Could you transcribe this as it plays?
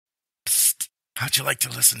How'd you like to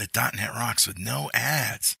listen to .NET Rocks with no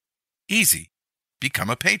ads? Easy. Become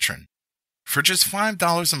a patron. For just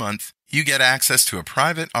 $5 a month, you get access to a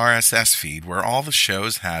private RSS feed where all the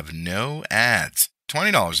shows have no ads.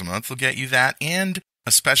 $20 a month will get you that and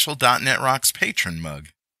a special .NET Rocks patron mug.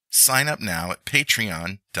 Sign up now at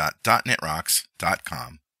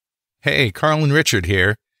patreon.netrocks.com. Hey, Carl and Richard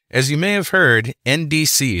here. As you may have heard,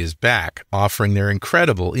 NDC is back, offering their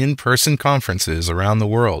incredible in-person conferences around the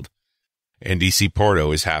world. NDC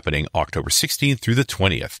Porto is happening October 16th through the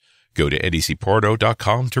 20th. Go to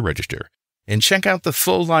ndcporto.com to register. And check out the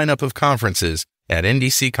full lineup of conferences at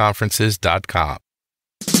ndcconferences.com.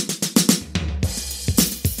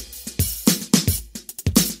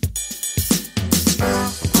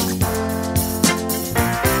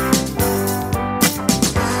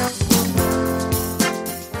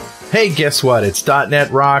 Hey, guess what? It's .NET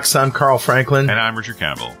Rocks. I'm Carl Franklin. And I'm Richard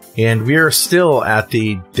Campbell. And we are still at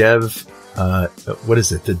the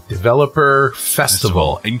the Developer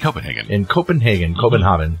Festival in Copenhagen. Copenhagen.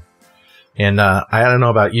 And I don't know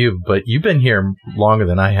about you, but you've been here longer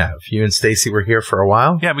than I have. You and Stacy were here for a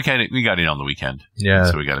while? Yeah, we got in on the weekend. Yeah.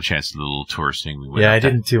 So we got a chance to do a little tourist thing. I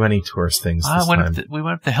didn't do any tourist things this time. We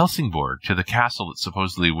went up to Helsingborg, to the castle that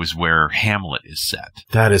supposedly was where Hamlet is set.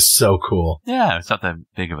 That is so cool. Yeah, it's not that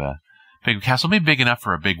big of a castle. Maybe big enough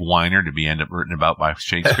for a big whiner to be end up written about by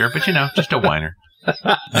Shakespeare, but just a whiner.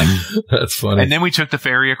 That's funny. And then we took the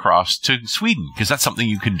ferry across to Sweden, because that's something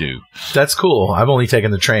you can do. That's cool. I've only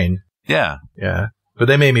taken the train. Yeah. Yeah. But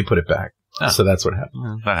they made me put it back. So that's what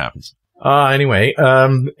happened. That happens. Anyway,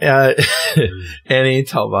 Annie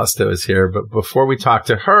Talvasto is here. But before we talk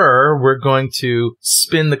to her, we're going to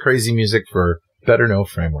spin the crazy music for Better Know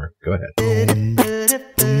Framework. Go ahead.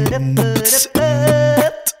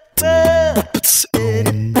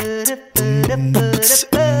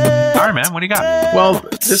 All right, man. What do you got? Well,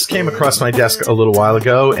 this came across my desk a little while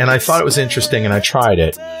ago, and I thought it was interesting, and I tried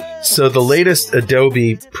it. So the latest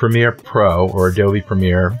Adobe Premiere Pro, or Adobe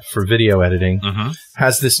Premiere for video editing,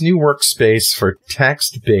 has this new workspace for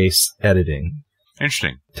text-based editing.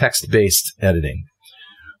 Interesting. Text-based editing.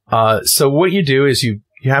 So what you do is you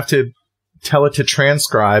have to tell it to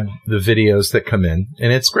transcribe the videos that come in.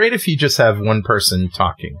 And it's great if you just have one person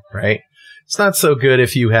talking, right? It's not so good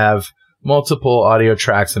if you have multiple audio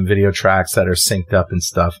tracks and video tracks that are synced up and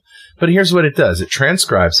stuff. But here's what it does. It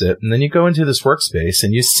transcribes it, and then you go into this workspace,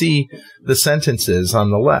 and you see the sentences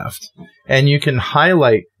on the left. And you can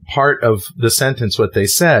highlight part of the sentence, what they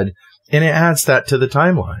said, and it adds that to the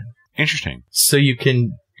timeline. Interesting. So you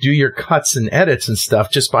can do your cuts and edits and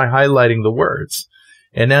stuff just by highlighting the words.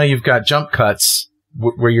 And now you've got jump cuts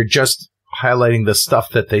where you're just highlighting the stuff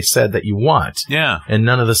that they said that you want. Yeah. And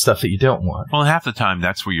none of the stuff that you don't want. Well, half the time,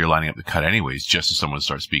 that's where you're lining up the cut anyways, just as someone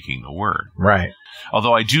starts speaking the word. Right.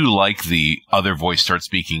 Although I do like the other voice starts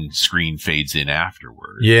speaking, screen fades in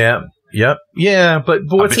afterward. Yeah. Yep. Yeah, but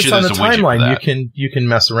once it's on the timeline, you can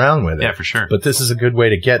mess around with it. Yeah, for sure. But this is a good way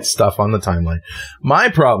to get stuff on the timeline. My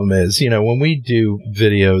problem is, when we do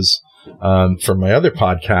videos for my other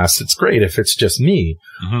podcasts, it's great if it's just me.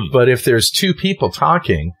 But if there's two people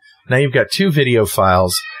talking, now you've got two video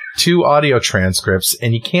files, two audio transcripts,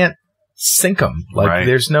 and you can't sync them.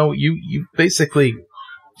 There's no, you basically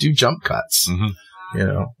do jump cuts,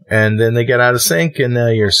 and then they get out of sync, and now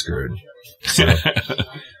you're screwed.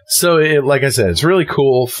 So like I said, it's really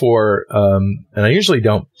cool for, and I usually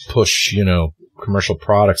don't push, commercial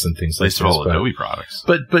products and things like this. At least all Adobe products.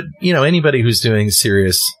 But anybody who's doing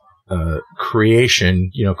serious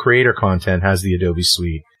creation, creator content has the Adobe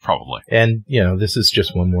suite. Probably. And, this is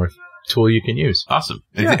just one more tool you can use. Awesome.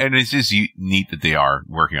 Yeah. And it's just neat that they are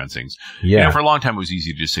working on things. Yeah. For a long time, it was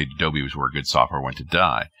easy to just say Adobe was where good software went to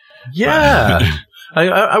die. Yeah.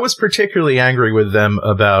 I was particularly angry with them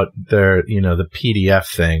about their, the PDF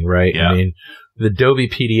thing, right? Yeah. I mean, the Adobe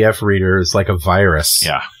PDF reader is like a virus.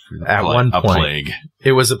 Yeah. At one point. A plague.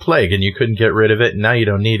 It was a plague, and you couldn't get rid of it. And now you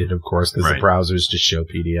don't need it, of course, because the browsers just show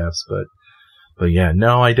PDFs. But yeah,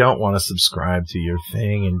 no, I don't want to subscribe to your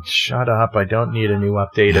thing, and shut up. I don't need a new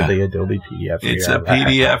update of the Adobe PDF reader. It's a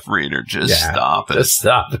PDF reader. Just stop it. Just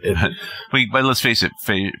stop it. But let's face it,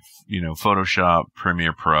 Photoshop,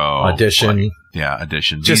 Premiere Pro, Audition.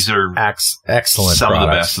 Audition. These are excellent some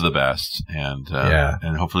products. of the best. And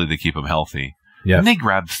hopefully they keep them healthy. Yeah. Didn't they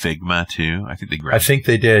grab Figma too? I think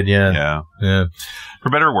they did, yeah. Yeah. For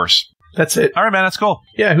better or worse. That's it. All right, man. That's cool.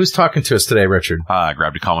 Yeah. Who's talking to us today, Richard? I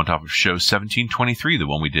grabbed a comment off of show 1723, the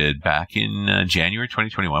one we did back in January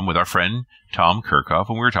 2021 with our friend Tom Kirchhoff,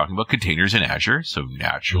 when we were talking about containers in Azure. So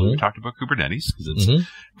naturally, we talked about Kubernetes because it's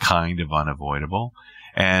kind of unavoidable.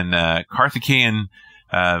 And Karthikeyan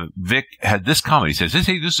Vic had this comment. He says,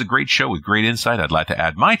 "Hey, this is a great show with great insight. I'd like to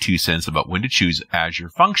add my 2 cents about when to choose Azure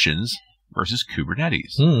Functions versus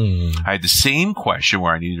Kubernetes. I had the same question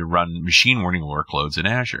where I needed to run machine learning workloads in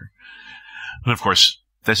Azure. And of course,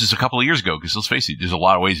 this is a couple of years ago, because let's face it, there's a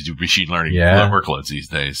lot of ways to do machine learning workloads these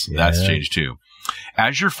days. Yeah. That's changed too.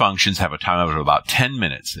 Azure Functions have a timeout of about 10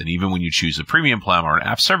 minutes. And even when you choose a premium plan or an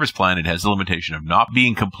app service plan, it has the limitation of not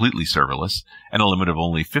being completely serverless and a limit of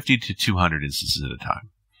only 50 to 200 instances at a time.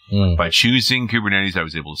 By choosing Kubernetes, I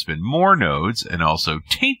was able to spin more nodes and also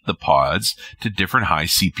taint the pods to different high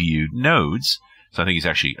CPU nodes. So I think he's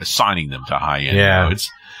actually assigning them to high-end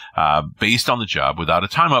nodes based on the job without a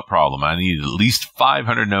timeout problem. I needed at least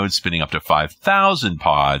 500 nodes spinning up to 5,000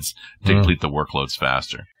 pods to complete the workloads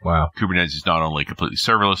faster. Wow. Kubernetes is not only completely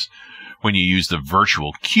serverless. When you use the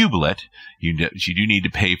virtual kubelet, you do need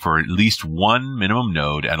to pay for at least one minimum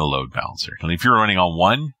node and a load balancer. And if you're running on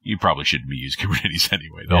one, you probably shouldn't be using Kubernetes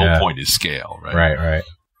anyway. The whole point is scale, right?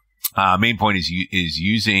 Right. Main point is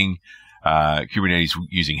using Kubernetes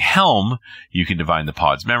using Helm. You can divide the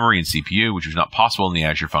pod's memory and CPU, which is not possible in the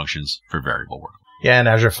Azure Functions for variable work. Yeah, and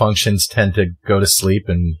Azure Functions tend to go to sleep,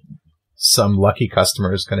 and some lucky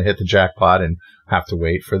customer is going to hit the jackpot and have to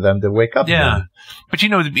wait for them to wake up. Yeah. But,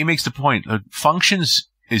 it makes the point. Functions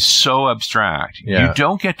is so abstract. Yeah. You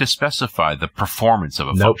don't get to specify the performance of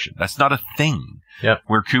a function. That's not a thing. Yep.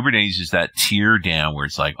 Where Kubernetes is that tier down where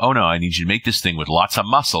it's like, oh, no, I need you to make this thing with lots of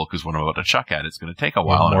muscle because when I'm about to chuck at it, it's going to take a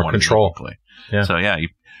while. More control. Yeah. So,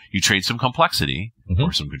 you trade some complexity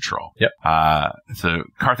for some control. Yep. So,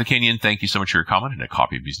 Carthaginian, thank you so much for your comment. And a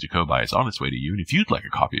copy of Music to Code By is on its way to you. And if you'd like a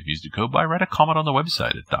copy of Music to Code By, write a comment on the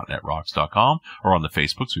website at .netrocks.com or on the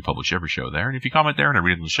Facebooks. We publish every show there. And if you comment there and I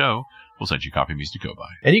read it on the show, we'll send you a copy of Music to Code By.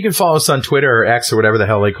 And you can follow us on Twitter or X or whatever the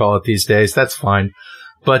hell they call it these days. That's fine.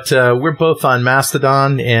 But we're both on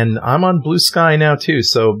Mastodon, and I'm on Blue Sky now, too.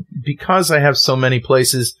 So because I have so many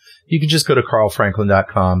places, you can just go to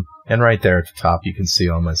carlfranklin.com, and right there at the top, you can see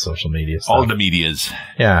all my social media stuff. All the medias.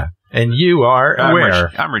 Yeah. And you are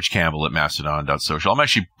where? I'm Rich Campbell at mastodon.social. I'm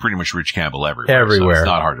actually pretty much Rich Campbell everywhere. Everywhere. So it's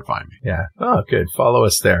not hard to find me. Yeah. Oh, good. Follow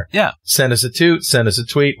us there. Yeah. Send us a toot, send us a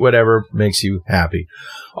tweet, whatever makes you happy.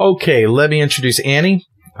 Okay, let me introduce Annie.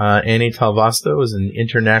 Annie Talvasto is an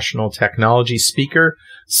international technology speaker,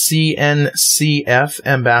 CNCF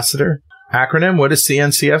ambassador. Acronym, what does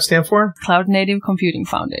CNCF stand for? Cloud Native Computing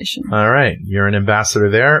Foundation. All right. You're an ambassador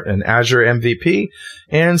there, an Azure MVP,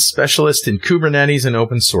 and specialist in Kubernetes and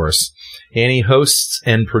open source. Annie hosts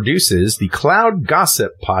and produces the Cloud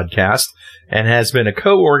Gossip podcast and has been a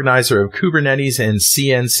co-organizer of Kubernetes and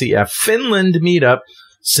CNCF Finland meetup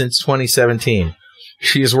since 2017.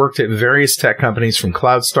 She has worked at various tech companies from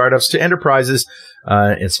cloud startups to enterprises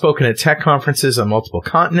and spoken at tech conferences on multiple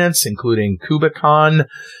continents, including KubeCon.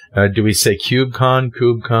 Do we say KubeCon?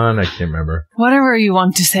 KubeCon? I can't remember. Whatever you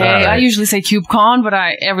want to say. Right. I usually say KubeCon, but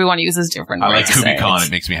everyone uses different words. I like KubeCon.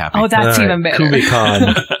 It makes me happy. Oh, that's even better.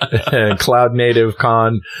 KubeCon, Cloud Native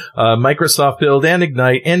Con, Microsoft Build and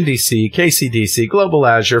Ignite, NDC, KCDC, Global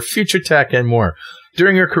Azure, Future Tech, and more.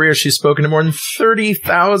 During her career, she's spoken to more than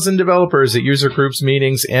 30,000 developers at user groups,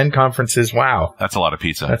 meetings, and conferences. Wow. That's a lot of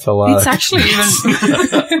pizza. That's a lot. It's actually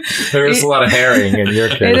even... There is a lot of herring in your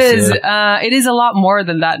case. It is. Yeah. It is a lot more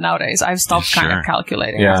than that nowadays. I've stopped kind of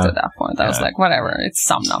calculating after that point. I was like, whatever. It's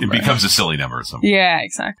some number. It becomes a silly number at some point. Yeah,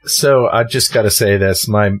 exactly. So I just got to say this.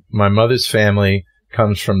 My mother's family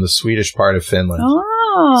comes from the Swedish part of Finland.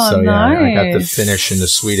 Oh, so, nice. I got the Finnish and the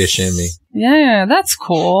Swedish in me. Yeah, that's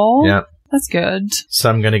cool. Yeah. That's good. So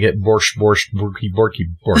I'm going to get borscht with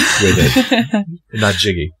it. Not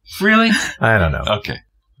jiggy. Really? I don't know. Okay.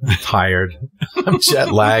 I'm tired. I'm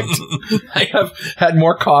jet lagged. I have had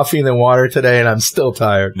more coffee than water today, and I'm still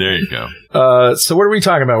tired. There you go. So what are we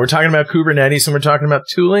talking about? We're talking about Kubernetes, and we're talking about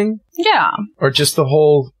tooling? Yeah. Or just the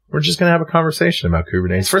whole... We're just going to have a conversation about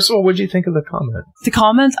Kubernetes. First of all, what did you think of the comment? The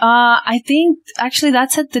comment? I think, actually,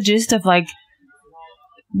 that's at the gist of,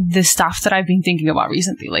 the stuff that I've been thinking about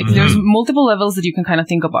recently. There's multiple levels that you can kind of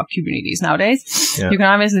think about Kubernetes nowadays. Yeah. You can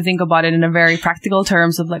obviously think about it in a very practical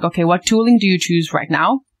terms of okay, what tooling do you choose right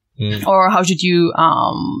now? Or how should you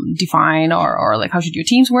define or how should your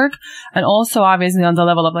teams work? And also obviously on the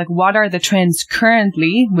level of what are the trends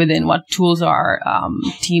currently within what tools are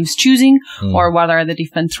teams choosing, or what are the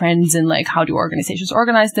different trends in how do organizations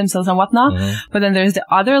organize themselves and whatnot. But then there's the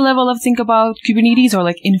other level of think about Kubernetes or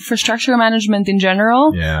infrastructure management in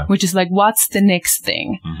general, which is what's the next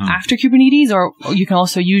thing after Kubernetes? Or you can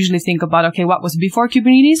also usually think about, okay, what was before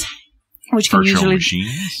Kubernetes? which can virtual usually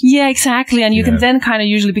machines. Yeah, exactly. And you can then kind of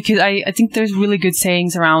usually, because I think there's really good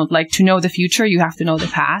sayings around, like, to know the future, you have to know the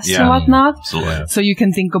past and whatnot. Absolutely. So you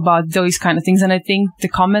can think about those kind of things. And I think the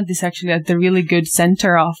comment is actually at the really good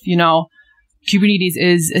center of, Kubernetes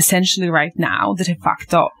is essentially right now the de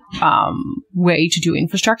facto way to do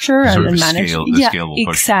infrastructure and manage. Scalable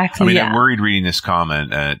push. Exactly. I'm worried reading this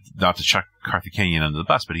comment, not to chuck Karthikeyan under the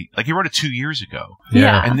bus, but he wrote it 2 years ago.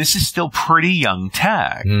 Yeah. And this is still pretty young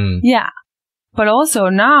tech. Yeah. But also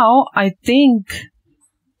now, I think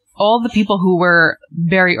all the people who were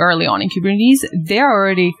very early on in Kubernetes, they're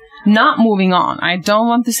already not moving on. I don't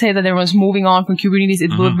want to say that everyone's moving on from Kubernetes.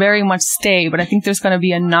 It will very much stay, but I think there's going to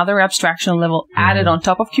be another abstraction level added on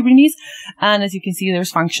top of Kubernetes. And as you can see,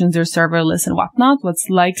 there's functions, there's serverless and whatnot. What's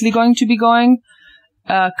likely going to be going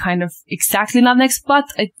kind of exactly not next, but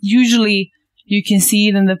usually you can see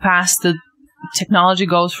it in the past that technology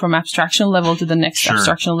goes from abstraction level to the next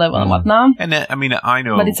abstraction level and whatnot. And I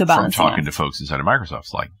know from talking to folks inside of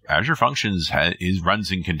Microsoft, like Azure Functions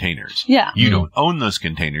runs in containers. Yeah. You don't own those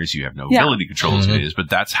containers. You have no ability to control those containers, but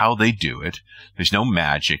that's how they do it. There's no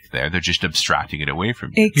magic there. They're just abstracting it away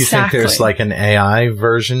from you. Exactly. You think there's like an AI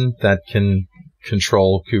version that can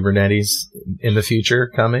control Kubernetes in the future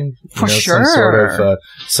coming? For sure. Some sort of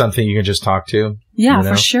something you can just talk to? Yeah,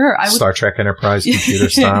 for sure. Star Trek Enterprise computer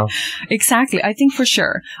style. Exactly. I think for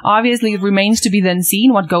sure. Obviously, it remains to be then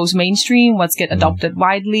seen what goes mainstream, what's get adopted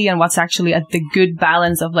widely, and what's actually at the good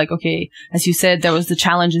balance of like, okay, as you said, there was the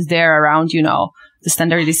challenges there around, the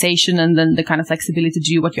standardization and then the kind of flexibility to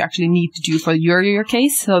do what you actually need to do for your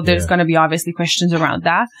case. So there's going to be obviously questions around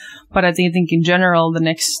that. But I think in general, the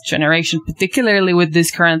next generation, particularly with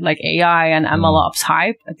this current like AI and MLOps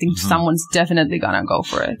hype, I think someone's definitely going to go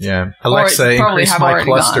for it. Yeah. Alexa, increase my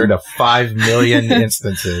cluster to 5 million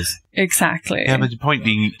instances. Exactly. Yeah, but the point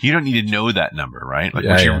being, you don't need to know that number, right? Like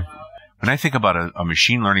when I think about a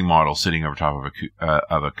machine learning model sitting over top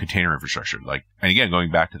of a container infrastructure, like, and again,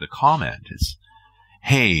 going back to the comment, it's,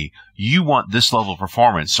 hey, you want this level of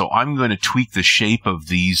performance, so I'm going to tweak the shape of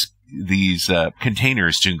these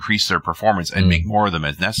containers to increase their performance and make more of them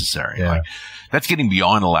as necessary. Yeah. Like, that's getting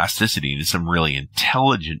beyond elasticity into some really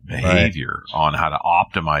intelligent behavior on how to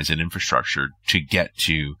optimize an infrastructure to get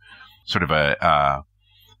to sort of a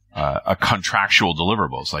contractual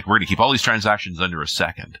deliverables. Like, we're going to keep all these transactions under a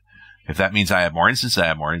second. If that means I have more instances, I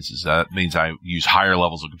have more instances. That means I use higher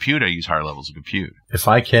levels of compute, I use higher levels of compute. If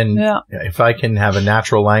I can have a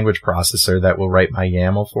natural language processor that will write my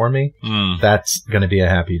YAML for me, that's going to be a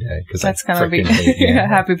happy day. That's going to be a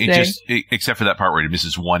happy day. Except for that part where it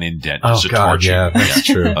misses one indent. Oh, God, yeah, that's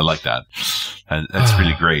true. I like that. And that's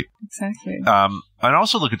really great. Exactly. And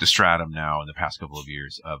also look at the stratum now in the past couple of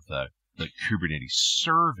years of the Kubernetes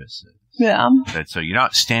services. Yeah. So you're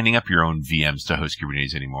not standing up your own VMs to host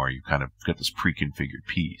Kubernetes anymore. You kind of got this pre-configured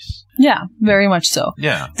piece. Yeah, very much so.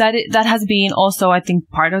 Yeah. That has been also, I think,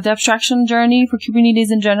 part of the abstraction journey for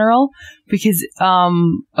Kubernetes in general. Because,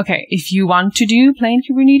 if you want to do plain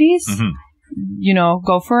Kubernetes,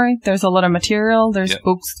 go for it. There's a lot of material. There's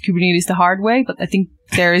books, Kubernetes the hard way, but I think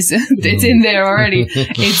it's in there already.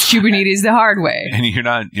 It's Kubernetes the hard way. And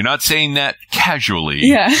you're not saying that casually.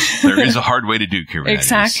 Yeah. There is a hard way to do Kubernetes.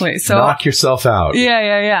 Exactly. So knock yourself out.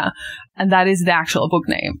 Yeah. And that is the actual book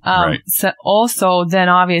name. Right. So also then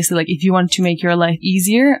obviously, like, if you want to make your life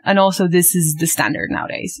easier, and also this is the standard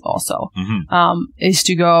nowadays also, is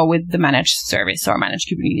to go with the managed service or managed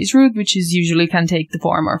Kubernetes route, which is usually can take the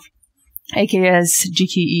form of AKS,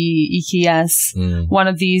 GKE, EKS, one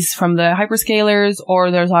of these from the hyperscalers, or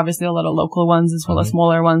there's obviously a lot of local ones as well as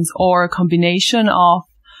smaller ones, or a combination of,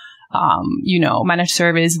 managed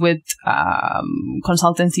service with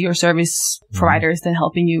consultancy or service providers then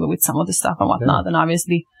helping you with some of the stuff and whatnot. And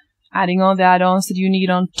obviously adding all the add-ons that you need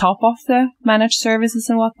on top of the managed services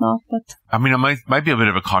and whatnot. But I mean, it might be a bit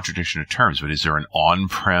of a contradiction of terms, but is there an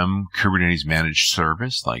on-prem Kubernetes managed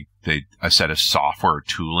service, like a set of software or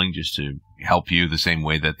tooling just to help you the same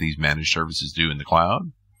way that these managed services do in the cloud?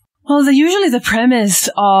 Well, usually the premise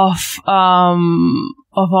of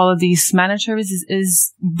all of these managed services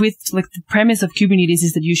is with, like, the premise of Kubernetes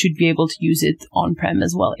is that you should be able to use it on-prem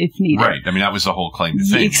as well if needed. Right. I mean, that was the whole claim to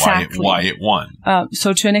fame. Exactly. Why it won.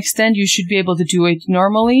 So to an extent, you should be able to do it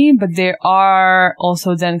normally, but there are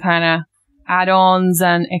also then kind of add-ons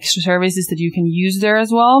and extra services that you can use there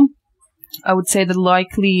as well. I would say that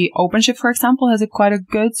likely OpenShift, for example, has quite a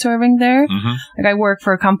good serving there. Like, I work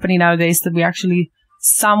for a company nowadays that we actually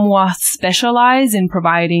somewhat specialize in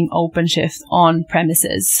providing OpenShift on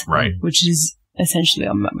premises, right? Which is essentially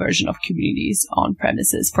a version of Kubernetes on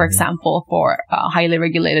premises, for example, for highly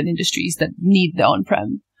regulated industries that need the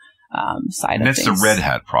on-prem side and of that's things. the Red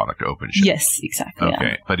Hat product, OpenShift. Yes, exactly. Okay,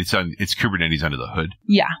 yeah. but it's Kubernetes under the hood.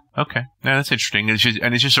 Yeah. Okay, now that's interesting. It's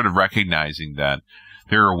just sort of recognizing that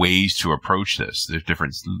there are ways to approach this. There's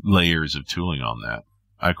different layers of tooling on that.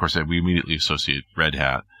 Of course, we immediately associate Red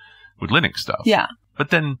Hat with Linux stuff. Yeah. But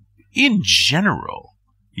then, in general,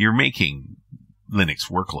 you're making Linux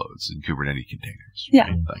workloads in Kubernetes containers. Yeah.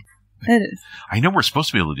 Right? Like, It is. I know we're supposed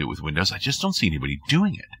to be able to do it with Windows. I just don't see anybody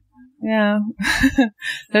doing it. Yeah.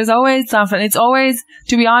 There's always something. It's always,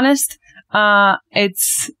 to be honest,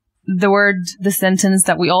 it's the sentence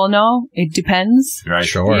that we all know. It depends. Right.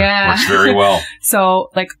 Sure. Yeah. Works very well. So,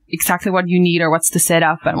 like, exactly what you need, or what's the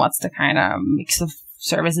setup, and what's the kind of mix of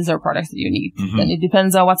services or products that you need. Mm-hmm. Then it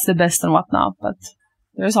depends on what's the best and whatnot, but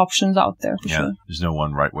there's options out there for sure. There's no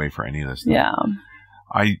one right way for any of this stuff. Yeah.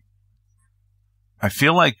 I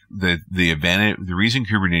feel like the reason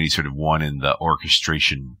Kubernetes sort of won in the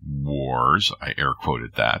orchestration wars, I air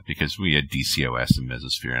quoted that because we had DCOS and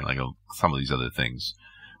Mesosphere and like some of these other things,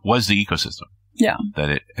 was the ecosystem. Yeah.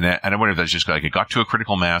 And I wonder if that's just like it got to a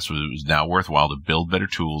critical mass where it was now worthwhile to build better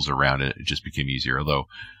tools around it. It just became easier. Although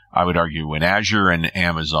I would argue when Azure and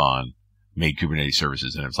Amazon made Kubernetes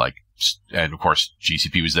services, and it's like, and of course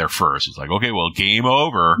GCP was there first. It's like, okay, well, game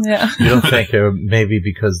over. Yeah. You don't think maybe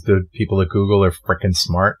because the people at Google are freaking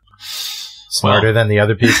smarter than the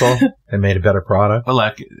other people and made a better product? Well,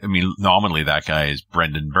 I mean, nominally that guy is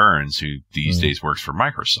Brendan Burns, who these days works for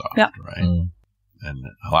Microsoft, right? Mm. And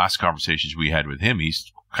the last conversations we had with him,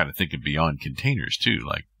 he's kind of thinking beyond containers too.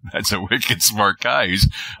 Like, that's a wicked smart guy who's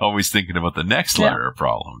always thinking about the next layer of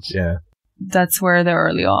problems. Yeah. That's where the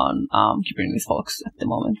early on Kubernetes folks at the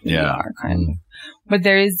moment really are kind of. But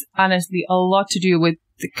there is honestly a lot to do with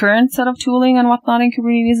the current set of tooling and whatnot in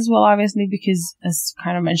Kubernetes as well, obviously, because as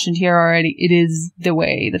kind of mentioned here already, it is the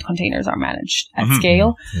way that containers are managed at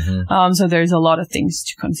scale. Mm-hmm. So there's a lot of things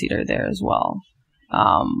to consider there as well,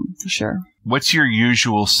 for sure. What's your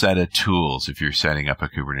usual set of tools if you're setting up a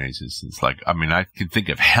Kubernetes instance? Like, I mean, I can think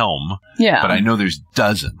of Helm, but I know there's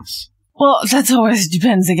dozens. Well, that's always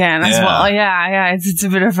depends again as well. Yeah. It's a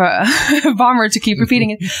bit of a bummer to keep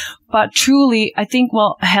repeating it. But truly, I think,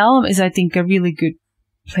 Helm is, I think, a really good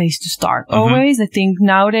place to start always. I think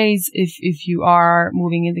nowadays, if you are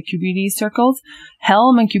moving in the Kubernetes circles,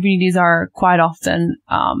 Helm and Kubernetes are quite often,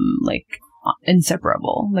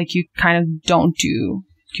 inseparable. Like, you kind of don't do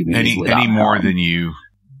Kubernetes any more Helm.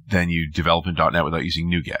 than you develop in .NET without using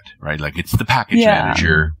NuGet, right? Like, it's the package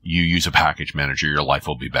manager. You use a package manager, your life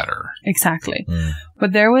will be better. Exactly.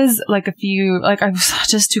 But there was like a few, like I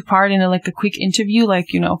just took part in a quick interview,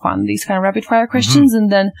 on these kind of rapid fire questions.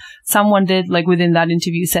 And then someone did, within that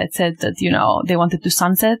interview said that, they wanted to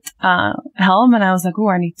sunset, Helm. And I was like,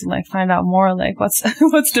 I need to find out more, what's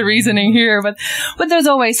the reasoning here? But there's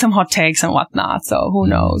always some hot takes and whatnot. So who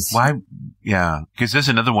knows? Why? Yeah. Because there's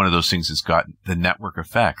another one of those things that's got the network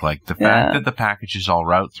effect. Like the fact that the packages all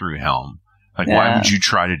route through Helm. Why would you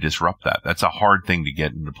try to disrupt that? That's a hard thing to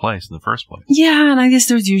get into place in the first place. Yeah, and I guess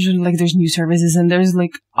there's usually, there's new services, and there's,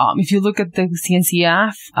 if you look at the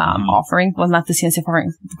CNCF offering, well, not the CNCF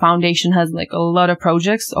offering, the foundation has, a lot of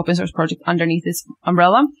projects, open source project underneath this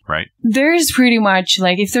umbrella. Right. There's pretty much,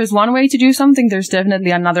 if there's one way to do something, there's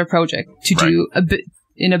definitely another project to do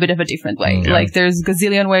in a bit of a different way. There's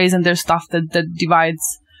gazillion ways, and there's stuff that divides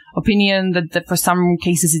opinion that for some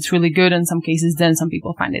cases it's really good, and some cases then some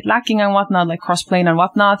people find it lacking and whatnot, like crossplane and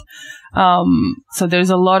whatnot. So there's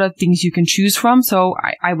a lot of things you can choose from. So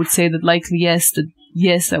I would say that likely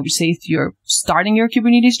yes, I would say if you're starting your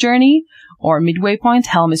Kubernetes journey or midway point,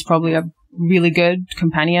 Helm is probably a really good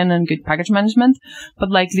companion and good package management.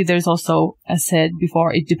 But likely there's also, as said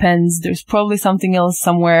before, it depends. There's probably something else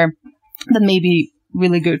somewhere that may be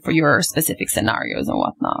really good for your specific scenarios and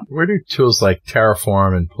whatnot. Where do tools like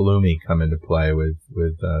Terraform and Pulumi come into play with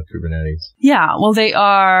Kubernetes? Yeah, well, they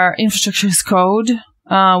are infrastructure as code,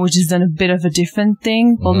 which is then a bit of a different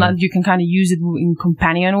thing. Well, not, you can kind of use it in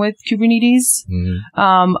companion with Kubernetes.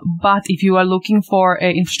 But if you are looking for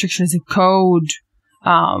an infrastructure as a code,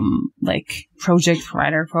 project,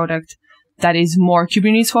 writer product that is more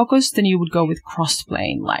Kubernetes focused, then you would go with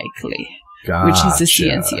Crossplane likely, which is a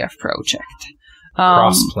CNCF project.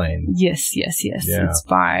 Crossplane. Yes. Yeah. It's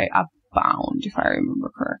by Upbound, if I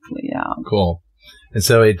remember correctly. Yeah. Cool. And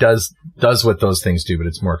so it does what those things do, but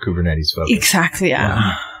it's more Kubernetes focused. Exactly.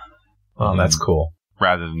 Yeah. Oh, that's cool.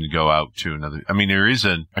 Rather than go out to another, I mean, there is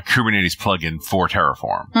a Kubernetes plugin for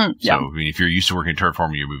Terraform. So, I mean, if you're used to working in Terraform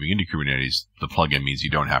and you're moving into Kubernetes, the plugin means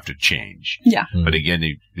you don't have to change. Yeah. But again,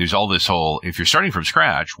 there's all this if you're starting from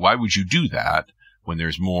scratch, why would you do that when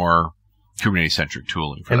there's more Kubernetes-centric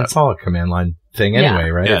tooling for and that? It's all a command line thing anyway,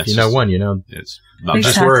 right? Yeah, if you know one, you know, it's not just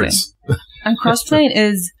Exactly. words. And crossplane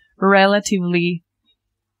is relatively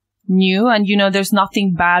new, and you know, there's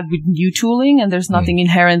nothing bad with new tooling, and there's nothing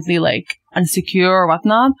inherently like unsecure or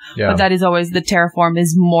whatnot. Yeah. But that is always, the Terraform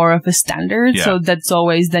is more of a standard. Yeah. So that's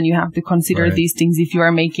always, then you have to consider these things if you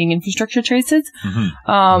are making infrastructure traces.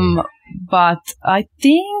 But I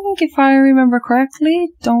think, if I remember correctly,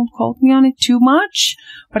 don't quote me on it too much,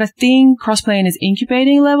 but I think crossplane is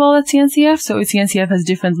incubating level at CNCF. So CNCF has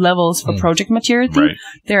different levels for project maturity. Right.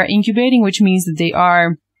 They are incubating, which means that they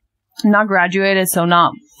are not graduated, so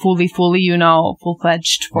not fully, you know,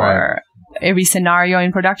 full-fledged for every scenario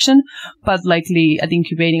in production, but likely at the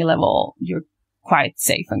incubating level, you're quite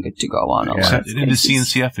safe and good to go on. Accepted into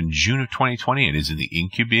CNCF in June of 2020. It is in the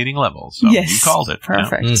incubating level. So you called it.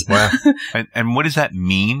 Perfect. Yeah. Wow. And what does that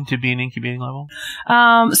mean to be an incubating level?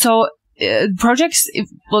 Projects,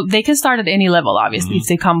 they can start at any level, obviously, if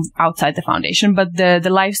they come outside the foundation. But the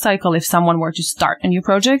life cycle, if someone were to start a new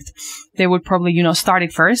project, they would probably, you know, start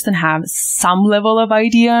it first and have some level of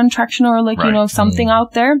idea and traction, or like, you know, something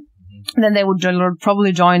out there. And then they would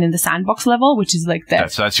probably join in the sandbox level, which is like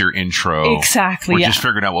that. That's your intro. Exactly. We're just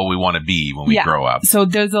figuring out what we want to be when we grow up. So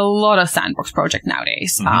there's a lot of sandbox project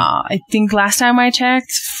nowadays. I think last time I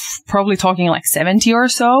checked, probably talking like 70 or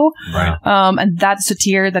so. Right. And that's a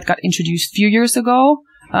tier that got introduced a few years ago.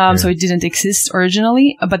 So it didn't exist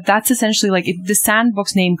originally, but that's essentially like, the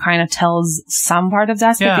sandbox name kind of tells some part of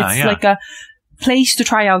that. It's like a place to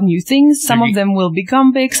try out new things. Some of them will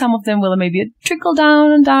become big, some of them will maybe trickle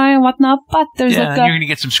down and die and whatnot, but there's like you're going to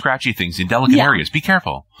get some scratchy things in delicate areas. Be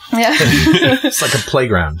careful. Yeah. It's like a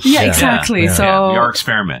playground. Yeah, exactly. Yeah. So we are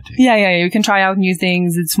experimenting. Yeah. You can try out new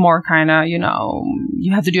things. It's more kind of, you know,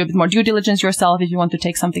 you have to do a bit more due diligence yourself if you want to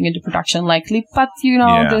take something into production, likely. But, you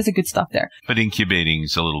know, there's a good stuff there. But incubating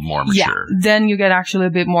is a little more mature. Yeah. Then you get actually a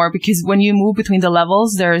bit more, because when you move between the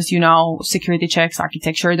levels, there's, you know, security checks,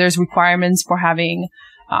 architecture, there's requirements for having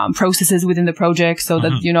processes within the project, so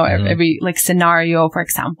that, you know, every like scenario, for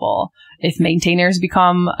example, if maintainers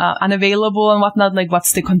become unavailable and whatnot, like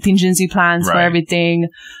what's the contingency plans for everything,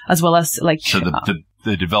 as well as like... So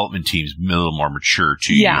the development team's a little more mature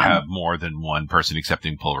too. You have more than one person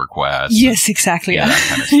accepting pull requests. Yes, exactly. That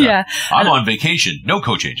kind of stuff. Yeah. I'm on vacation. No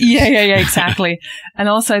code changes. Yeah, exactly. And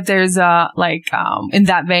also there's in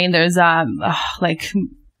that vein, there's like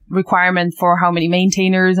requirement for how many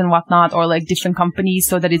maintainers and whatnot, or like different companies,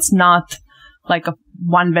 so that it's not like a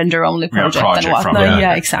one vendor only project and whatnot.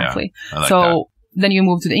 Yeah, exactly. Yeah, like so then you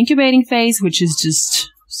move to the incubating phase, which is just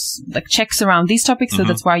like checks around these topics. So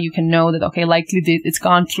that's why you can know that, okay, likely it's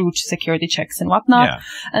gone through security checks and whatnot. Yeah.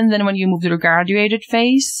 And then when you move to the graduated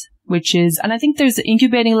phase, which is, and I think there's the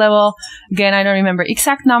incubating level, again, I don't remember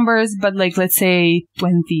exact numbers, but like, let's say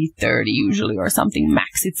 20, 30 usually, or something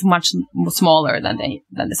max. It's much smaller than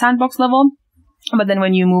the sandbox level. But then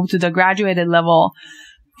when you move to the graduated level,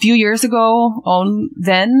 few years ago,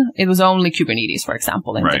 then it was only Kubernetes, for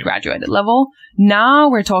example, in the graduated level. Now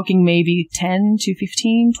we're talking maybe 10 to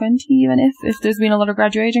 15, 20, even if there's been a lot of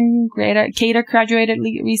graduating. Cater graduated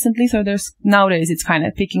recently, so nowadays it's kind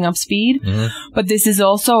of picking up speed. But this is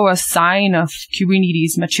also a sign of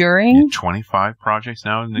Kubernetes maturing. 25 projects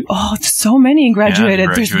now. It's so many in graduated.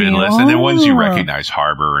 The graduated list. And then ones you recognize,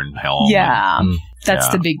 Harbor and Helm. Yeah, that's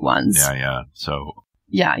the big ones. Yeah. So...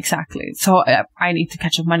 Yeah, exactly. So I need to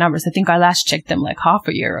catch up my numbers. I think I last checked them like half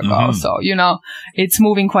a year ago. So, you know, it's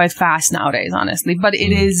moving quite fast nowadays, honestly. But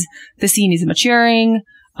it is, the scene is maturing.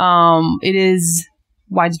 It is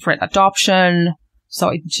widespread adoption. So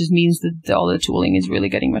it just means that all the tooling is really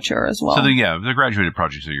getting mature as well. So the graduated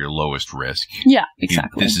projects are your lowest risk. Yeah,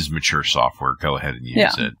 exactly. This is mature software. Go ahead and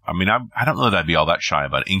use it. I mean, I don't know that I'd be all that shy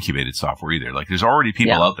about incubated software either. Like, there's already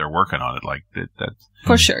people out there working on it. Like that.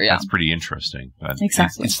 For sure, yeah. That's pretty interesting. But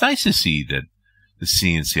exactly. It's nice to see that the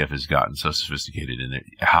CNCF has gotten so sophisticated in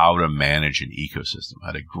how to manage an ecosystem,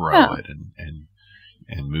 how to grow it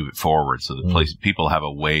and move it forward, so that people have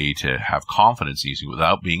a way to have confidence using it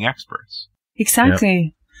without being experts.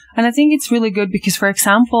 Exactly. And I think it's really good because, for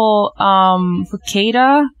example, for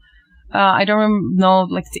Kata, I don't know,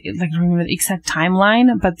 remember the exact timeline,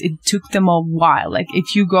 but it took them a while. Like,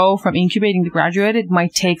 if you go from incubating to graduate, it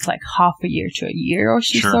might take like half a year to a year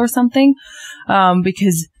or something,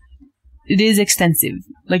 because it is extensive.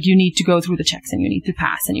 Like, you need to go through the checks and you need to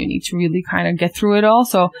pass and you need to really kind of get through it all.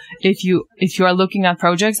 So if you are looking at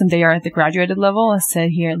projects and they are at the graduated level, as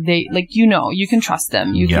said here, they, like, you can trust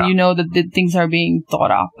them. You know that the things are being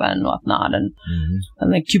thought up and whatnot. And,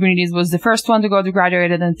 and like Kubernetes was the first one to go to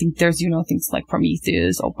graduated. And I think there's, things like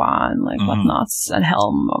Prometheus, Opa, and like whatnots, and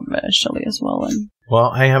Helm eventually as well. And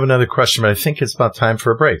well, I have another question, but I think it's about time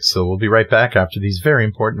for a break. So we'll be right back after these very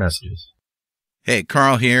important messages. Hey,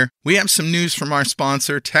 Carl here. We have some news from our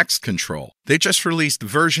sponsor, Text Control. They just released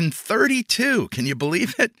version 32, can you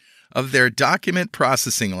believe it, of their document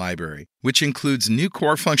processing library, which includes new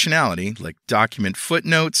core functionality like document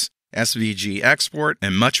footnotes, SVG export,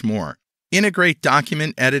 and much more. Integrate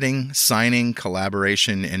document editing, signing,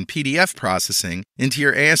 collaboration, and PDF processing into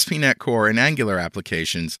your ASP.NET Core and Angular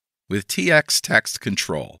applications with TX Text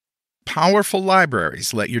Control. Powerful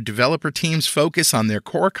libraries let your developer teams focus on their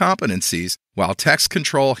core competencies while Text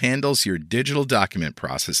Control handles your digital document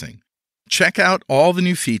processing. Check out all the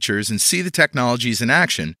new features and see the technologies in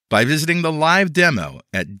action by visiting the live demo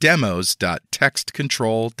at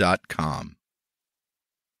demos.textcontrol.com.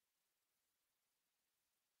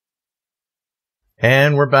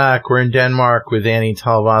 And we're back. We're in Denmark with Annie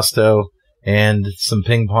Talvasto. And some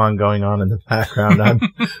ping pong going on in the background.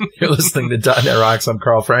 You're listening to .NET Rocks. I'm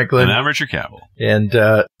Carl Franklin. And I'm Richard Campbell. And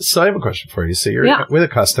so I have a question for you. So you're with a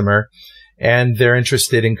customer, and they're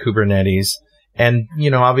interested in Kubernetes. And,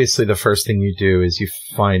 obviously the first thing you do is you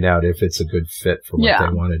find out if it's a good fit for what they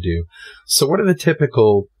want to do. So what are the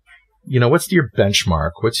typical, what's your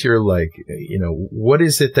benchmark? What's your, what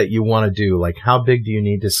is it that you want to do? Like, how big do you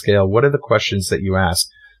need to scale? What are the questions that you ask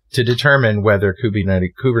to determine whether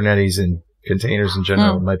Kubernetes and containers in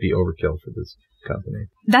general might be overkill for this company?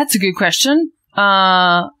 That's a good question.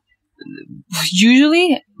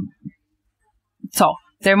 Usually, so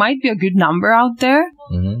there might be a good number out there.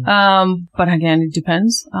 But again, it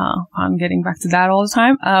depends. I'm getting back to that all the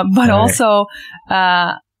time. But also,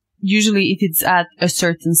 usually if it's at a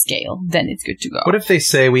certain scale, then it's good to go. What if they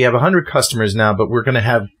say we have 100 customers now, but we're going to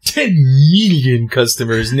have 10 million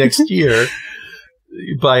customers next year?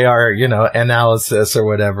 By our, analysis or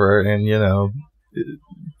whatever, and,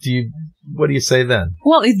 what do you say then?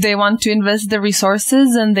 Well, if they want to invest the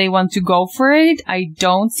resources and they want to go for it, I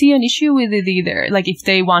don't see an issue with it either. Like, if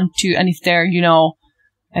they want to, and if they're,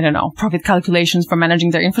 I don't know, profit calculations for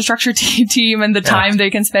managing their infrastructure team and the time they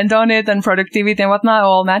can spend on it and productivity and whatnot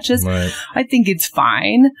all matches, I think it's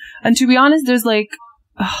fine. And to be honest, there's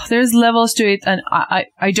levels to it, and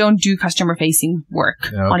I don't do customer-facing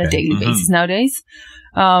work on a daily basis nowadays.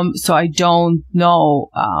 So I don't know.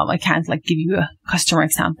 I can't give you a customer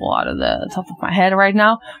example out of the top of my head right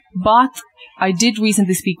now. But I did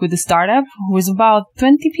recently speak with a startup who was about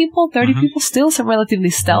 20 people, 30 people still, so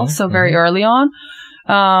relatively stealth, so very early on.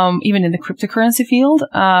 Even in the cryptocurrency field.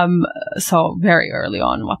 So very early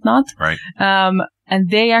on, whatnot. Right. And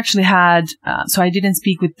they actually had, so I didn't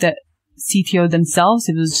speak with the CTO themselves.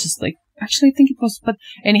 It was just actually I think it was, but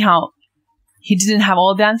anyhow, he didn't have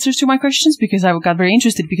all the answers to my questions because I got very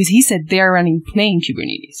interested because he said they're running plain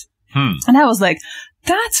Kubernetes. And I was like,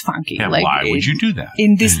 that's funky. Yeah, why would you do that?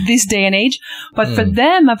 In this day and age? But for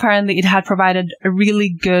them, apparently it had provided a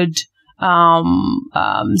really good,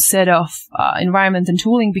 set of, environment and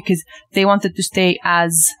tooling because they wanted to stay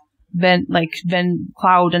as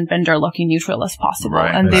cloud and vendor locking neutral as possible.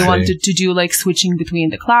 Right, and they wanted to do switching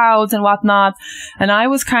between the clouds and whatnot. And I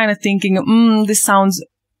was kind of thinking, this sounds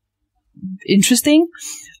interesting.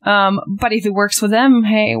 But if it works for them,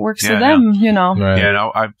 hey, it works for them, Right. Yeah,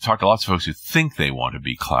 no, I've talked to lots of folks who think they want to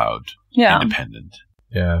be cloud independent,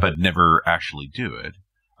 but never actually do it.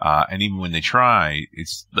 And even when they try,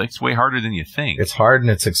 it's way harder than you think. It's hard and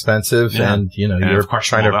it's expensive, and you're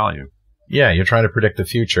trying to value. Yeah, you're trying to predict the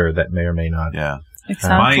future that may or may not. Yeah.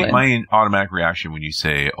 Exactly. My automatic reaction when you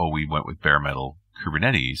say, "Oh, we went with bare metal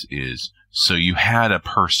Kubernetes," is so you had a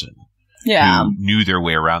person who knew their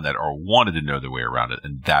way around that or wanted to know their way around it,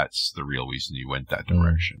 and that's the real reason you went that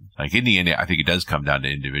direction. In the end, I think it does come down to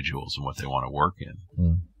individuals and what they want to work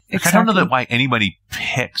in. Exactly. I don't know why anybody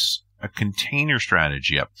picks a container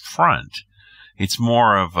strategy up front. It's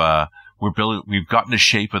more of we've gotten a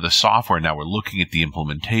shape of the software, now we're looking at the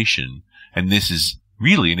implementation, and this is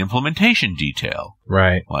really an implementation detail.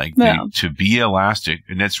 Right. To be elastic,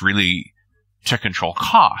 and that's really to control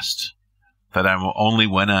cost. That I'm only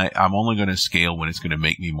going to scale when it's going to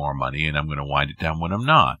make me more money, and I'm going to wind it down when I'm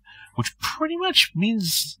not, which pretty much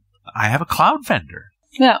means I have a cloud vendor.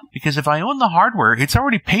 Yeah. Because if I own the hardware, it's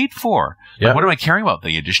already paid for. Yep. What am I caring about?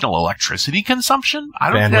 The additional electricity consumption?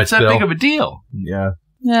 I don't think that's that big of a deal. Yeah.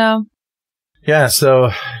 Yeah. Yeah,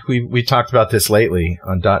 so we talked about this lately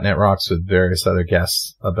on .NET Rocks with various other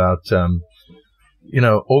guests about,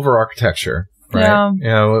 over-architecture, right? Yeah. You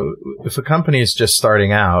know, if a company is just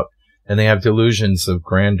starting out and they have delusions of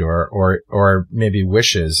grandeur or maybe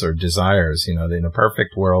wishes or desires, in a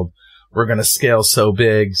perfect world, we're going to scale so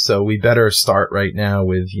big, so we better start right now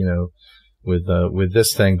with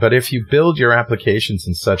this thing. But if you build your applications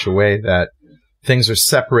in such a way that things are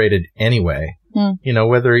separated anyway,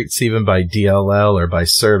 whether it's even by DLL or by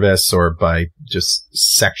service or by just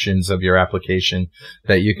sections of your application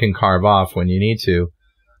that you can carve off when you need to,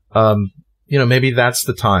 maybe that's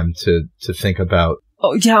the time to think about.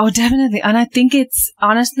 Oh, yeah, definitely. And I think it's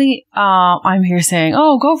honestly, I'm here saying,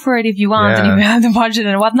 go for it if you want and if you have the budget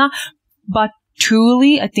and whatnot. But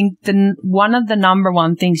truly, I think one of the number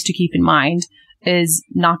one things to keep in mind is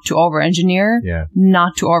not to over-engineer,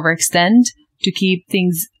 not to overextend, to keep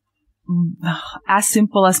things as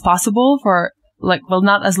simple as possible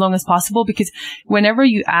not as long as possible, because whenever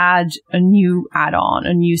you add a new add-on,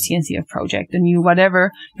 a new CNCF project, a new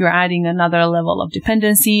whatever, you're adding another level of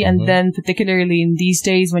dependency. And then particularly in these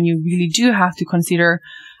days when you really do have to consider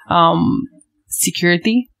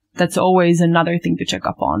security, that's always another thing to check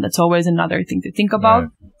up on. That's always another thing to think about.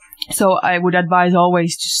 Right. So I would advise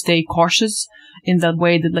always to stay cautious in that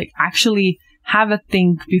way, that actually have a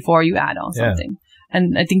think before you add on something.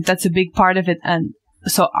 And I think that's a big part of it. And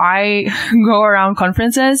so I go around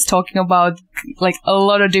conferences talking about a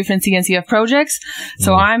lot of different CNCF projects.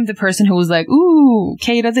 So I'm the person who's like, ooh,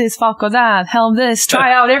 Kata this, Falco that, Helm this,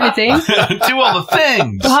 try out everything. Do all the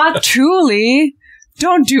things. But truly,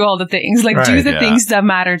 don't do all the things. Do the things that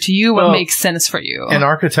matter to you, what makes sense for you. And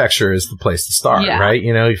architecture is the place to start, right?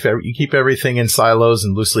 If you keep everything in silos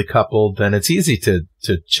and loosely coupled, then it's easy to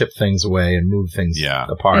chip things away and move things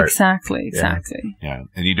apart. Exactly. Yeah.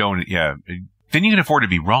 And you don't, then you can afford to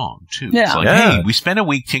be wrong, too. Yeah. It's hey, we spent a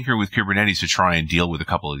week tinkering with Kubernetes to try and deal with a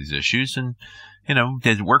couple of these issues, and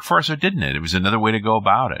did it work for us or didn't it? It was another way to go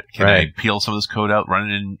about it. Can I peel some of this code out, run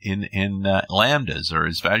it in Lambdas or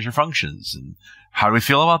as Azure Functions? And how do we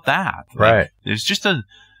feel about that? Right. There's just all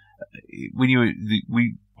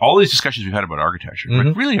these discussions we've had about architecture,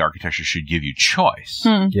 but really architecture should give you choice.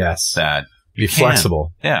 Yes. That be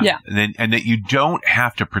flexible. Yeah. And that you don't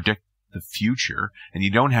have to predict the future and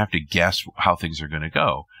you don't have to guess how things are going to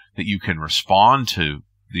go, that you can respond to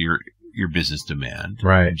your business demand,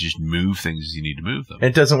 and just move things as you need to move them.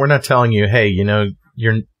 We're not telling you, hey,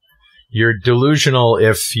 you're delusional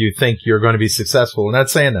if you think you're going to be successful. We're not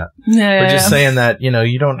saying that. We're just saying that,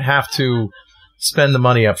 you don't have to spend the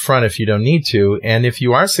money up front if you don't need to. And if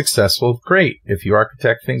you are successful, great. If you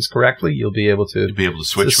architect things correctly, you'll be able to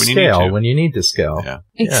switch when you need to scale. Yeah.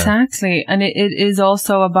 Exactly. And it is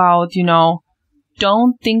also about,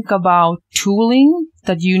 don't think about tooling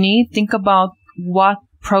that you need. Think about what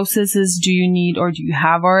processes do you need or do you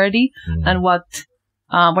have already, and what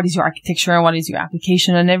is your architecture and what is your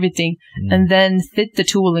application and everything, and then fit the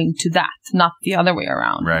tooling to that, not the other way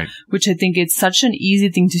around. Right. Which I think it's such an easy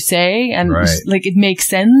thing to say, and it makes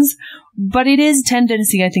sense, but it is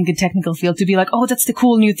tendency, I think, in technical field to be like, oh, that's the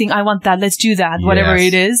cool new thing, I want that, let's do that, whatever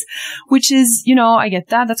it is, which is, I get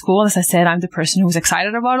that, that's cool. As I said, I'm the person who's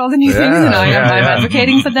excited about all the new things, and I'm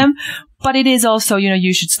advocating for them, but it is also,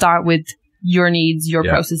 you should start with your needs, your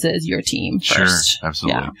processes, your team first. Sure,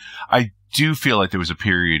 absolutely. Yeah. I do feel like there was a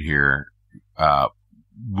period here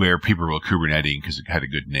where people were Kubernetes because it had a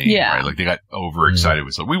good name, right? They got overexcited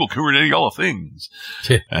with, we will Kubernetes all the things,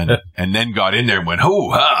 and then got in there and went,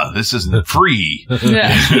 this isn't free.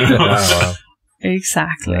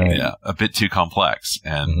 Exactly. Yeah, a bit too complex,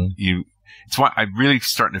 and it's why I'm really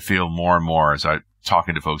starting to feel more and more as I'm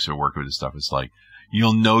talking to folks who are working with this stuff. It's like,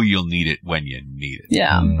 you'll know you'll need it when you need it.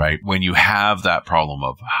 Yeah. Right? When you have that problem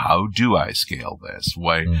of, how do I scale this?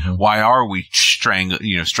 Why are we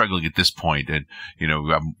struggling at this point? And,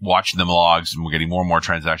 I'm watching the logs and we're getting more and more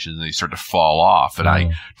transactions and they start to fall off. And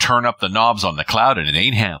I turn up the knobs on the cloud and it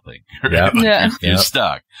ain't happening. Right? You're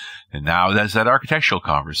stuck. And now that's that architectural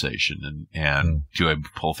conversation. And do I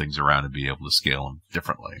pull things around and be able to scale them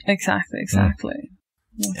differently? Exactly. Makes a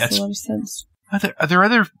lot of sense. Are there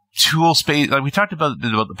other tool space? Like we talked about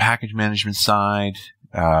the package management side.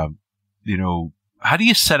 How do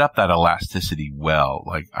you set up that elasticity well?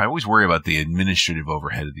 Like, I always worry about the administrative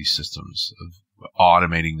overhead of these systems, of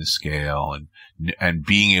automating the scale and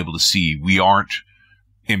being able to see we aren't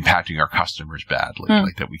impacting our customers badly.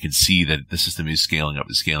 Like that we can see that the system is scaling up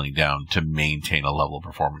and scaling down to maintain a level of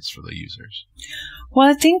performance for the users. Well,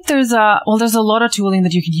 I think there's a lot of tooling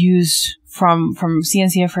that you could use from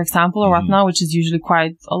CNCF, for example, or whatnot, which is usually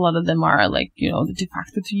quite a lot of them are like, the de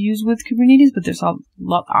facto to use with Kubernetes, but there's a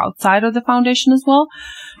lot outside of the foundation as well.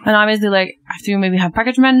 And obviously, like, after you maybe have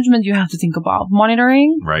package management, you have to think about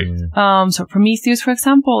monitoring. Right. So Prometheus, for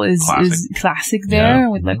example, is classic there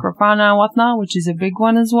with like Grafana and whatnot, which is a big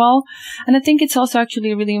one as well. And I think it's also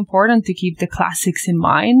actually really important to keep the classics in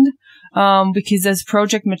mind. Because as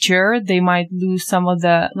project mature, they might lose some of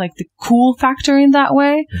the cool factor in that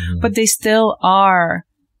way, but they still are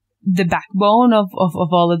the backbone of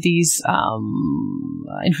all of these,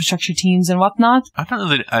 infrastructure teams and whatnot. I don't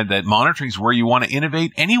know that monitoring is where you want to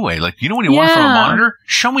innovate anyway. Like, what you want from a monitor?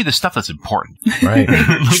 Show me the stuff that's important. Right.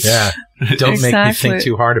 Yeah. Don't make me think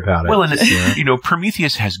too hard about it. Well, and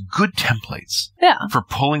Prometheus has good templates for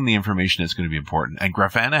pulling the information that's going to be important. And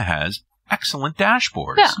Grafana has excellent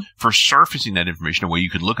dashboards for surfacing that information, a way you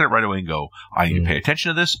could look at it right away and go, I need to pay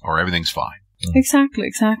attention to this or everything's fine.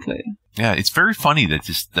 Exactly. Yeah, it's very funny that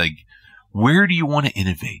just like, where do you want to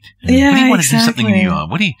innovate? Yeah, what do you want to do something new on?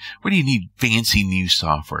 What do you need fancy new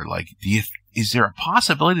software? Like, is there a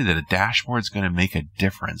possibility that a dashboard is going to make a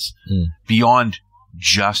difference beyond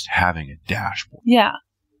just having a dashboard? Yeah.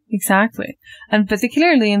 Exactly. And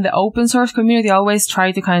particularly in the open source community, I always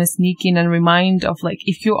try to kind of sneak in and remind of like,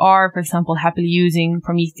 if you are, for example, happily using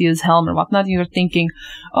Prometheus, Helm and whatnot, you're thinking,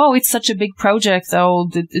 oh, it's such a big project. Oh,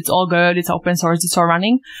 it's all good. It's open source. It's all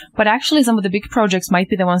running. But actually some of the big projects might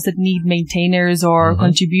be the ones that need maintainers or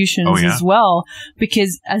contributions as well.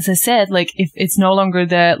 Because as I said, like if it's no longer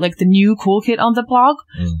the new cool kid on the block,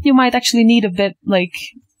 you might actually need a bit like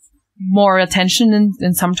more attention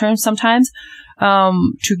in some terms sometimes.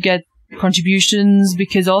 To get contributions,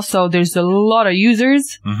 because also there's a lot of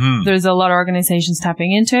users. There's a lot of organizations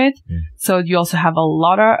tapping into it. So you also have a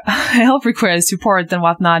lot of help requests, support and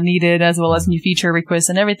whatnot needed, as well as new feature requests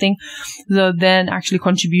and everything. So then actually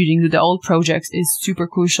contributing to the old projects is super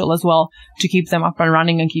crucial as well to keep them up and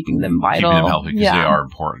running and keeping them vital. Keeping them healthy because they are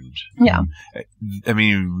important. Yeah. I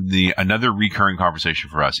mean, another recurring conversation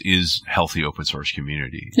for us is healthy open source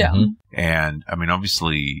community. Yeah. And I mean,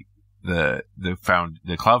 obviously, the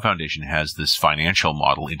Cloud Foundation has this financial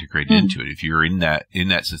model integrated into it. If you're in that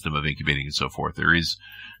system of incubating and so forth, there is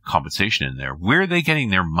compensation in there. Where are they getting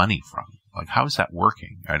their money from? Like, how is that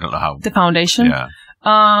working? I don't know how. The foundation? Yeah.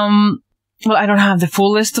 Well, I don't have the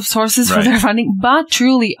full list of sources for their funding, but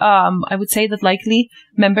truly, I would say that likely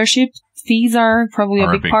membership fees are probably a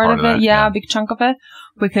big part of it. Yeah, a big chunk of it.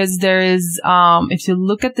 Because there is, if you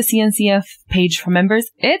look at the CNCF page for members,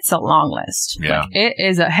 it's a long list. Yeah. Like, it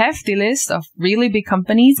is a hefty list of really big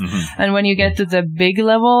companies. And when you get to the big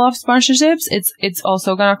level of sponsorships, it's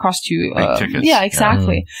also going to cost you, big tickets. Yeah,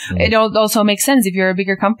 exactly. It also makes sense if you're a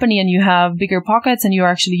bigger company and you have bigger pockets and you're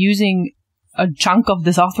actually using a chunk of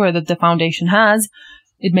the software that the foundation has.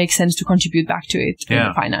 It makes sense to contribute back to it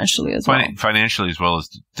financially as well. Financially as well as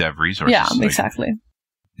dev resources. Yeah, exactly.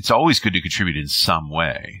 It's always good to contribute in some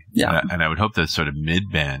way. Yeah. And I would hope that sort of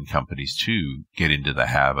mid-band companies too get into the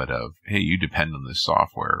habit of, hey, you depend on this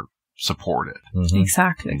software, support it.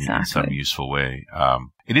 Exactly. In some useful way.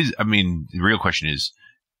 It is, I mean, the real question is,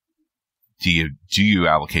 do you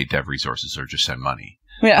allocate dev resources or just send money?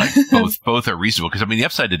 Yeah. Like, both are reasonable. Because I mean, the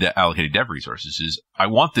upside to allocating dev resources is, I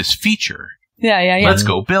want this feature. Yeah. Let's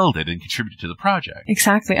go build it and contribute to the project.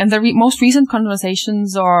 Exactly. And the most recent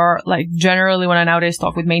conversations are like generally when I nowadays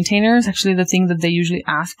talk with maintainers, actually the thing that they usually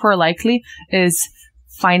ask for likely is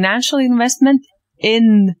financial investment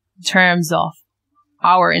in terms of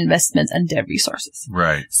our investment and dev resources.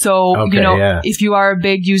 Right. So, if you are a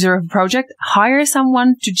big user of a project, hire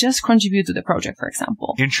someone to just contribute to the project, for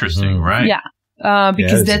example. Interesting, right? Yeah.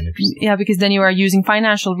 Because then you are using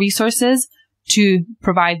financial resources to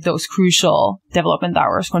provide those crucial development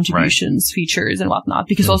hours, contributions, features, and whatnot.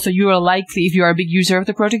 Because also you are likely, if you are a big user of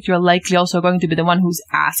the project, you're likely also going to be the one who's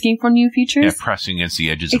asking for new features. Yeah, pressing against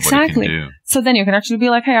the edges of what it can do. So then you can actually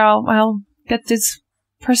be like, hey, I'll get this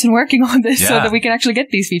person working on this so that we can actually get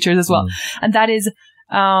these features as well. And that is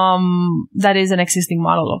an existing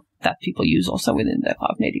model that people use also within the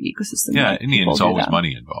cloud native ecosystem. Yeah, in the end, it's always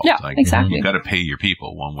money involved. Yeah, exactly. You've got to pay your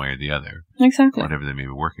people one way or the other. Exactly. Whatever they may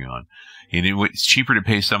be working on. And it's cheaper to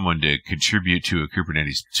pay someone to contribute to a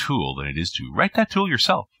Kubernetes tool than it is to write that tool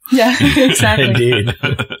yourself. Yeah, exactly. Indeed.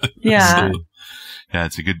 Yeah. Yeah,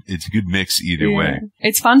 it's a good mix either way.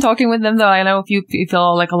 It's fun talking with them though. I know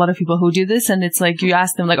people like a lot of people who do this, and it's like you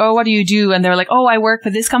ask them like, oh, what do you do? And they're like, oh, I work for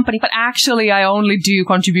this company, but actually I only do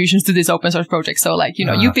contributions to this open source project. So like,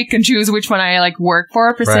 you pick and choose which one I like work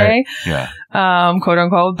for per se. Yeah. Quote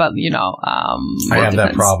unquote, but I have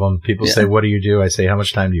that problem. People say, what do you do? I say, how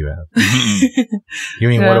much time do you have? You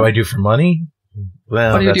mean, what do I do for money?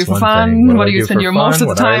 Well, what do you do for fun? What do you spend your most of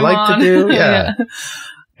the time on? What I like to do,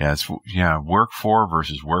 yeah. Work for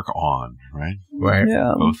versus work on, right? Right.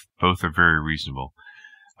 Yeah. Both are very reasonable.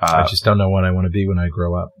 I just don't know what I want to be when I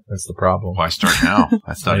grow up. That's the problem. Why start now?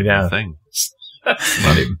 That's not even a thing. That's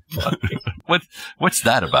not even funny. What's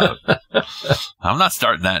that about? I'm not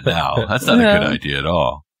starting that now. That's not a good idea at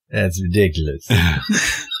all. That's ridiculous.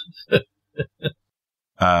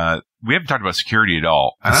 We haven't talked about security at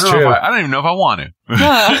all. That's true. I don't even know if I want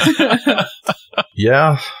to.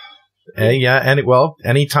 Yeah.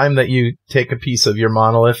 Anytime that you take a piece of your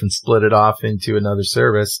monolith and split it off into another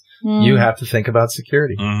service, you have to think about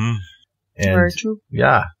security. Mm-hmm. And very true.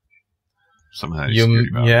 Yeah. Somehow security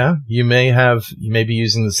about it. You may be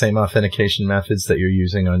using the same authentication methods that you're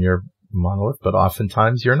using on your monolith, but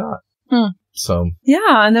oftentimes you're not. So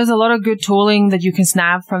yeah, and there's a lot of good tooling that you can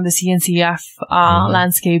snap from the CNCF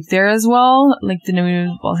landscape there as well. Like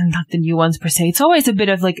not the new ones per se. It's always a bit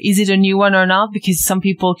of like, is it a new one or not? Because some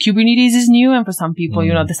people Kubernetes is new, and for some people,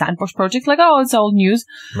 the Sandbox project, like, oh, it's old news.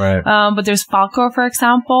 Right. But there's Falco, for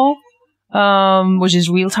example, which is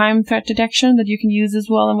real-time threat detection that you can use as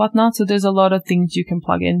well and whatnot. So there's a lot of things you can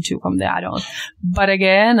plug into from the add-on. But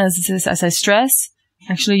again, as I stress,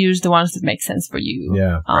 actually use the ones that make sense for you.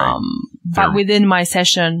 Yeah. Right. But within my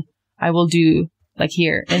session, I will do, like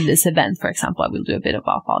here in this event, for example, I will do a bit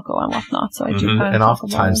about Falco and whatnot. So I do kind of and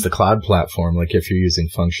oftentimes the cloud platform, like if you're using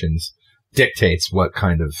functions, dictates what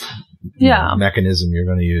kind of mechanism you're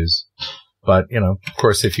going to use. But, of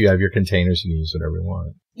course, if you have your containers, you can use whatever you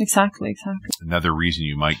want. Exactly. Another reason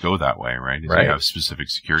you might go that way, right? Is you have specific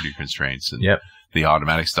security constraints, and the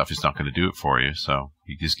automatic stuff is not going to do it for you. So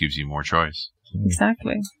it just gives you more choice.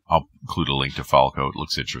 Exactly. I'll include a link to Falco. It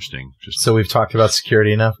looks interesting. So we've talked about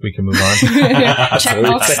security enough. We can move on.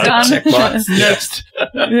 Checkbox done. Checkbox. Next.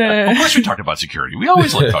 Of course we talked about security. We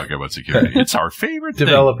always like talking about security. It's our favorite thing.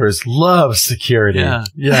 Developers love security. Yeah.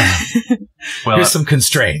 Well, here's some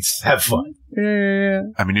constraints. Have fun.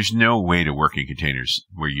 I mean, there's no way to work in containers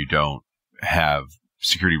where you don't have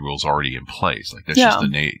security rules already in place. Like that's just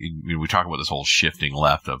we talk about this whole shifting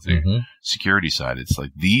left of the security side. It's like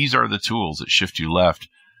these are the tools that shift you left.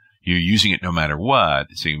 You're using it no matter what,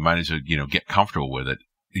 so you might as well get comfortable with it,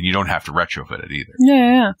 and you don't have to retrofit it either.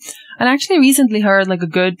 Yeah. And I actually recently heard like a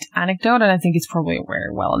good anecdote, and I think it's probably a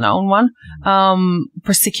very well known one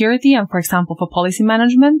for security and, for example, for policy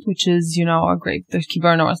management, which is a great. There's key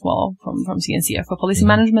burner as well from CNCF for policy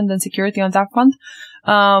management and security on that front.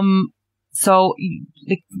 So,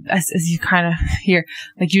 like, as you kind of hear,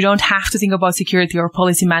 like, you don't have to think about security or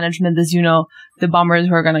policy management as, the bombers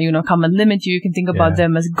who are going to, come and limit you. You can think about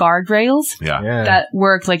them as guardrails that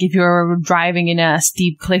work. Like, if you're driving in a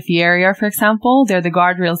steep, cliffy area, for example, they're the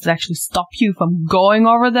guardrails that actually stop you from going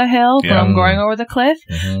over the hill, from going over the cliff.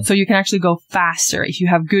 So you can actually go faster if you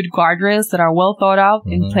have good guardrails that are well thought out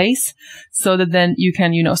in place, so that then you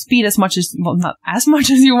can, speed as much as, well, not as much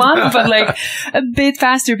as you want, but like a bit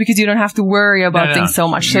faster, because you don't have to worry about things so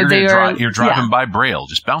much. So you're driving by Braille,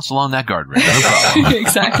 just bounce along that guardrail. No problem.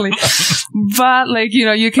 Exactly. But like,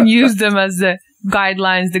 you can use them as the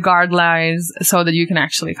guidelines, the guard lines, so that you can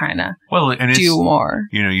actually kind of do more.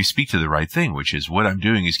 You speak to the right thing, which is what I'm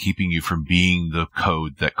doing is keeping you from being the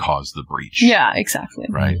code that caused the breach. Yeah, exactly.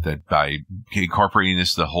 Right. That by incorporating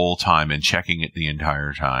this the whole time and checking it the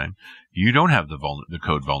entire time, you don't have the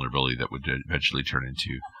code vulnerability that would eventually turn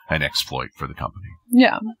into an exploit for the company.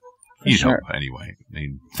 Yeah. You know, anyway. I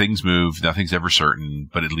mean, things move. Nothing's ever certain,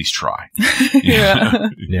 but at least try.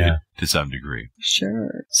 To some degree.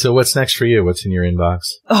 Sure. So what's next for you? What's in your inbox?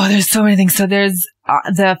 Oh, there's so many things. So there's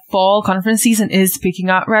the fall conference season is picking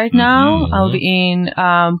up right now. I'll be in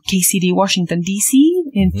KCD, Washington, D.C.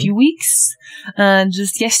 in a few weeks. And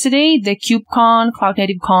just yesterday, the KubeCon, Cloud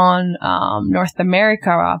Native Con North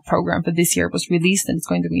America program for this year was released, and it's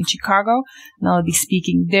going to be in Chicago. And I'll be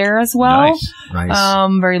speaking there as well.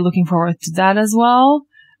 Nice. Very looking forward to that as well.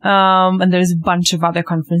 And there's a bunch of other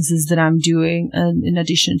conferences that I'm doing. And in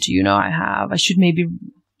addition to, I should maybe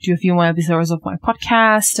do a few more episodes of my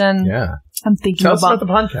podcast. And I'm thinking Tell us about the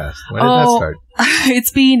podcast. When did that start?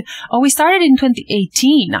 We started in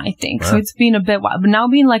 2018, I think. Wow. So it's been a bit while, but now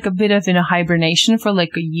being like a bit of in a hibernation for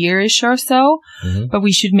like a year-ish or so. But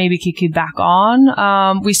we should maybe kick it back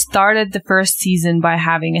on. We started the first season by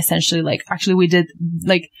having essentially we did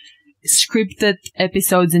like scripted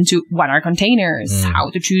episodes into what are containers, how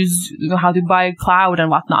to choose, how to buy cloud and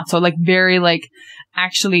whatnot. So like very like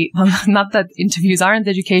actually, not that interviews aren't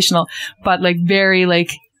educational, but like very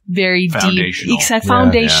foundational. Deep,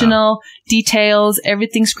 foundational details,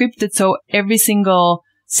 everything scripted. So every single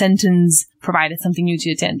sentence provided something new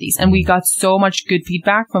to attendees. And we got so much good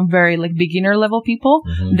feedback from very like beginner level people.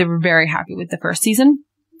 They were very happy with the first season.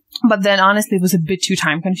 But then honestly, it was a bit too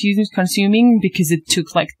time consuming because it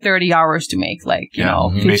took like 30 hours to make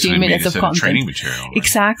 15 minutes of content. Training material. Right?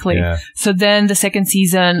 Exactly. Yeah. So then the second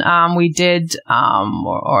season, we did,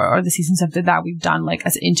 or the seasons after that, we've done like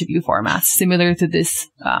as interview formats similar to this,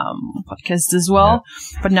 podcast as well.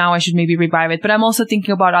 Yeah. But now I should maybe revive it. But I'm also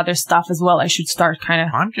thinking about other stuff as well. I should start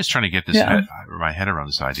I'm just trying to get my head around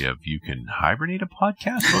this idea of you can hibernate a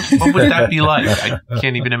podcast. What would that be like? I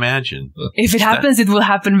can't even imagine. If it happens, it will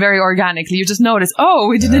happen very organically. You just notice,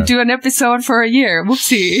 we didn't do an episode for a year.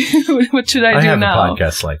 Whoopsie. What should I do now? I have a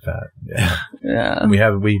podcast like that. Yeah.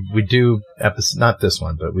 We do episodes, not this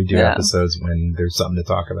one, but we do episodes when there's something to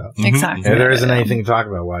talk about. Exactly. If there isn't anything to talk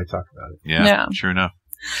about, why talk about it? Yeah. True enough.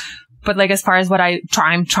 But like as far as what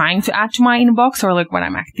I'm trying to add to my inbox, or like what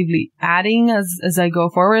I'm actively adding as I go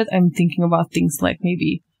forward, I'm thinking about things like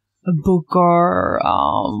maybe a book or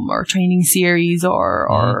training series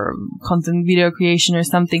or content video creation or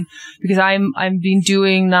something, because I've been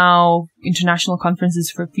doing now international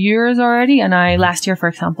conferences for a few years already, and I last year, for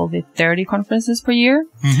example, did 30 conferences per year,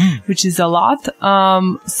 which is a lot.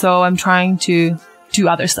 So I'm trying to do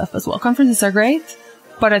other stuff as well. Conferences are great,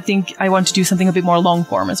 but I think I want to do something a bit more long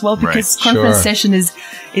form as well, because conference session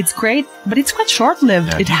it's great, but it's quite short lived.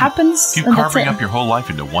 Yeah, it happens. You're carving up your whole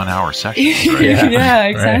life into 1 hour sessions, right? Yeah,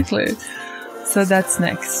 exactly. Right. So that's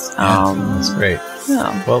next. That's great.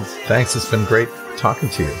 Yeah. Well, thanks. It's been great talking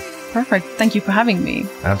to you. Perfect. Thank you for having me.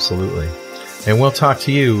 Absolutely. And we'll talk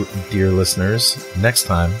to you, dear listeners, next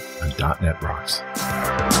time on .NET Rocks.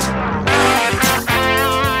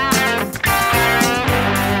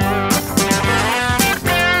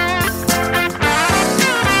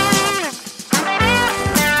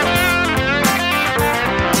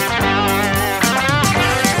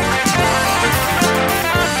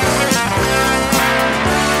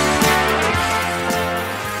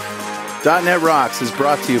 .NET Rocks is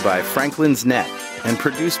brought to you by Franklin's Net and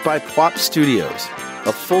produced by Pwop Studios,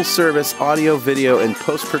 a full-service audio, video, and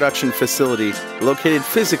post-production facility located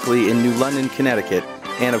physically in New London, Connecticut,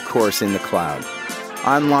 and of course in the cloud.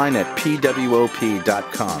 Online at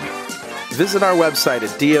pwop.com. Visit our website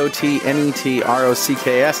at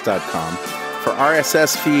dotnetrocks.com for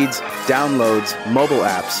RSS feeds, downloads, mobile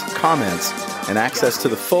apps, comments, and access to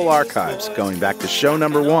the full archives going back to show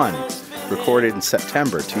number 1. Recorded in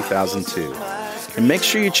September 2002. And make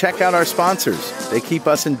sure you check out our sponsors. They keep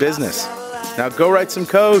us in business. Now go write some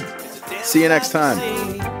code. See you next time.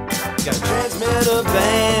 Got transmitter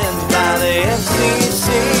banned by the FCC.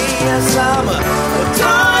 Yes, I'm a